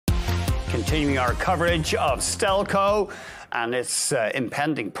continuing our coverage of Stelco and its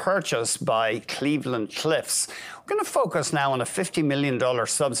impending purchase by Cleveland Cliffs. We're going to focus now on a $50 million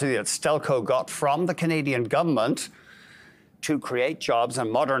subsidy that Stelco got from the Canadian government to create jobs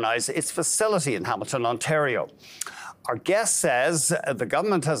and modernise its facility in Hamilton, Ontario. Our guest says the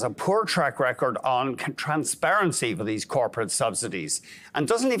government has a poor track record on transparency for these corporate subsidies and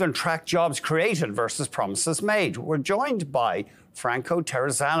doesn't even track jobs created versus promises made. We're joined by Franco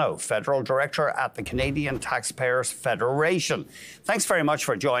Terrazzano, Federal Director at the Canadian Taxpayers Federation. Thanks very much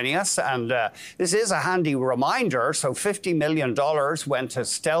for joining us. And this is a handy reminder. So $50 million went to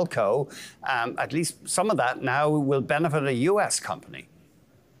Stelco. At least some of that now will benefit a U.S. company.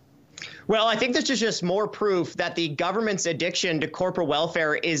 Well, I think this is just more proof that the government's addiction to corporate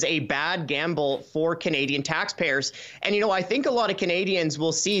welfare is a bad gamble for Canadian taxpayers. And, you know, I think a lot of Canadians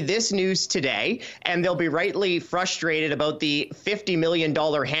will see this news today and they'll be rightly frustrated about the $50 million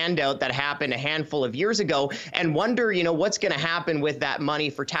handout that happened a handful of years ago and wonder, you know, what's going to happen with that money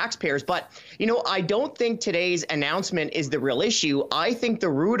for taxpayers. But, you know, I don't think today's announcement is the real issue. I think the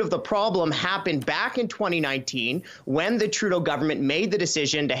root of the problem happened back in 2019 when the Trudeau government made the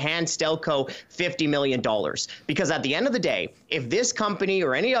decision to hand Stelco $50 million. Because at the end of the day, if this company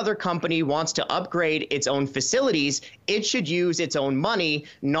or any other company wants to upgrade its own facilities, it should use its own money,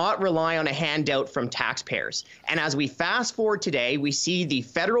 not rely on a handout from taxpayers. And as we fast forward today, we see the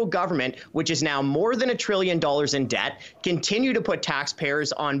federal government, which is now more than $1 trillion in debt, continue to put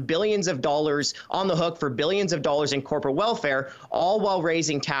taxpayers on billions of dollars on the hook for billions of dollars in corporate welfare, all while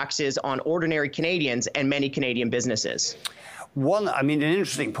raising taxes on ordinary Canadians and many Canadian businesses. An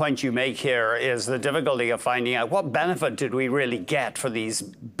interesting point you make here is the difficulty of finding out what benefit did we really get for these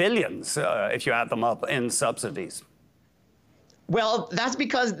billions, if you add them up, in subsidies. Well, that's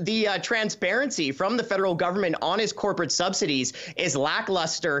because the transparency from the federal government on its corporate subsidies is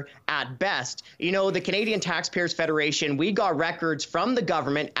lackluster at best. You know, the Canadian Taxpayers Federation, we got records from the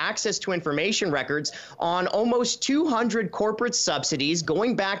government, access to information records on almost 200 corporate subsidies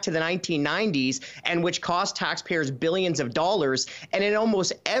going back to the 1990s and which cost taxpayers billions of dollars. And in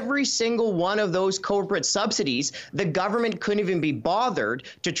almost every single one of those corporate subsidies, the government couldn't even be bothered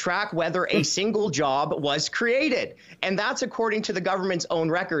to track whether a single job was created. And that's according to the government's own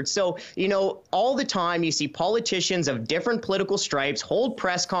records. So, you know, all the time you see politicians of different political stripes hold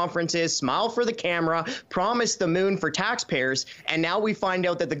press conferences, smile for the camera, promise the moon for taxpayers. And now we find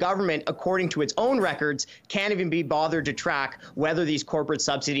out that the government, according to its own records, can't even be bothered to track whether these corporate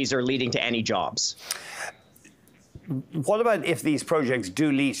subsidies are leading to any jobs. What about if these projects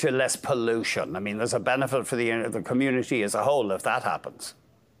do lead to less pollution? I mean, there's a benefit for the community as a whole if that happens.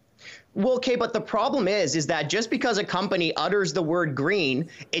 Well, okay, but the problem is that just because a company utters the word green,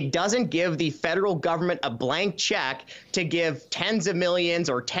 it doesn't give the federal government a blank check to give tens of millions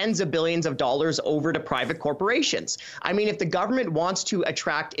or tens of billions of dollars over to private corporations. I mean, if the government wants to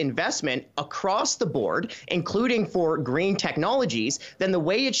attract investment across the board, including for green technologies, then the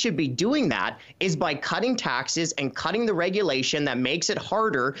way it should be doing that is by cutting taxes and cutting the regulation that makes it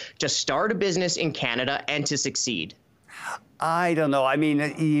harder to start a business in Canada and to succeed. I don't know. I mean,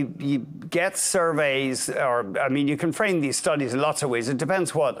 you get surveys, you can frame these studies in lots of ways. It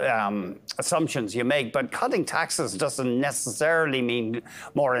depends what assumptions you make, but cutting taxes doesn't necessarily mean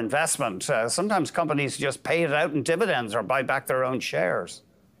more investment. Sometimes companies just pay it out in dividends or buy back their own shares.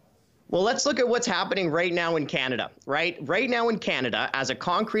 Well, let's look at what's happening right now in Canada, right? Right now in Canada, as a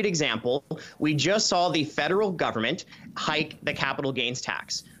concrete example, we just saw the federal government hike the capital gains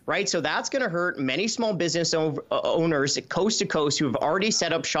tax. Right. So that's going to hurt many small business owners coast to coast who have already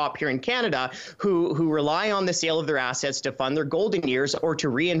set up shop here in Canada, who rely on the sale of their assets to fund their golden years or to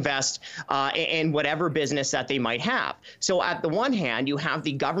reinvest in whatever business that they might have. So at the one hand, you have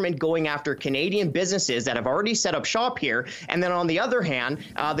the government going after Canadian businesses that have already set up shop here. And then on the other hand,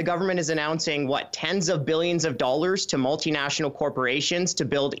 the government is announcing tens of billions of dollars to multinational corporations to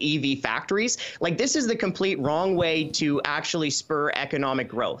build EV factories. Like, this is the complete wrong way to actually spur economic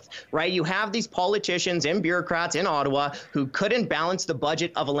growth. Right? You have these politicians and bureaucrats in Ottawa who couldn't balance the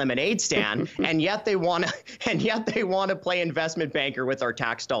budget of a lemonade stand, and yet they want to play investment banker with our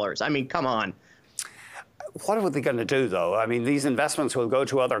tax dollars. I mean, come on. What are they going to do, though? I mean, these investments will go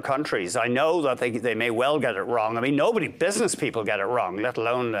to other countries. I know that they may well get it wrong. I mean, business people get it wrong, let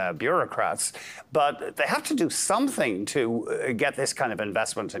alone bureaucrats. But they have to do something to get this kind of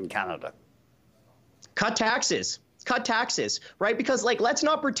investment in Canada. Cut taxes. Cut taxes, right? Because, let's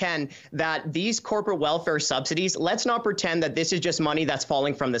not pretend that these corporate welfare subsidies, let's not pretend that this is just money that's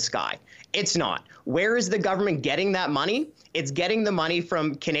falling from the sky. It's not. Where is the government getting that money? It's getting the money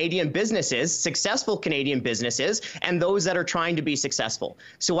from Canadian businesses, successful Canadian businesses, and those that are trying to be successful.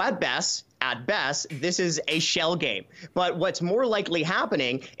 So at best, at best, this is a shell game. But what's more likely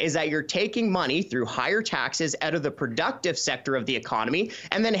happening is that you're taking money through higher taxes out of the productive sector of the economy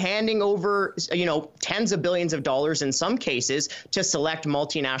and then handing over, tens of billions of dollars in some cases to select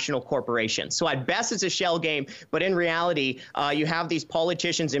multinational corporations. So at best, it's a shell game. But in reality, you have these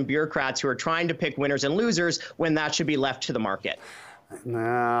politicians and bureaucrats who are trying to pick winners and losers when that should be left to the market.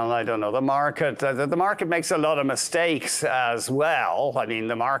 Well, I don't know. The market makes a lot of mistakes as well. I mean,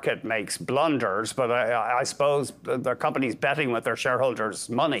 the market makes blunders, but I suppose the company's betting with their shareholders'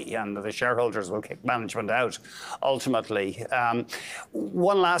 money, and the shareholders will kick management out ultimately.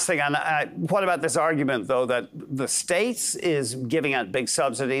 One last thing, and what about this argument, though, that the States is giving out big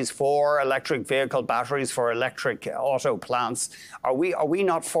subsidies for electric vehicle batteries, for electric auto plants? Are we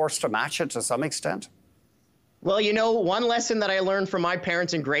not forced to match it to some extent? Well, one lesson that I learned from my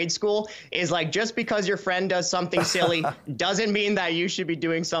parents in grade school is just because your friend does something silly doesn't mean that you should be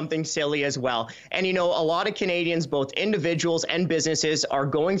doing something silly as well. And, a lot of Canadians, both individuals and businesses, are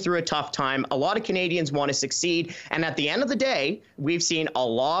going through a tough time. A lot of Canadians want to succeed. And at the end of the day, we've seen a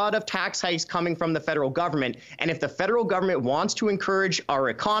lot of tax hikes coming from the federal government. And if the federal government wants to encourage our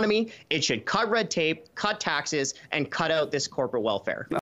economy, it should cut red tape, cut taxes, and cut out this corporate welfare.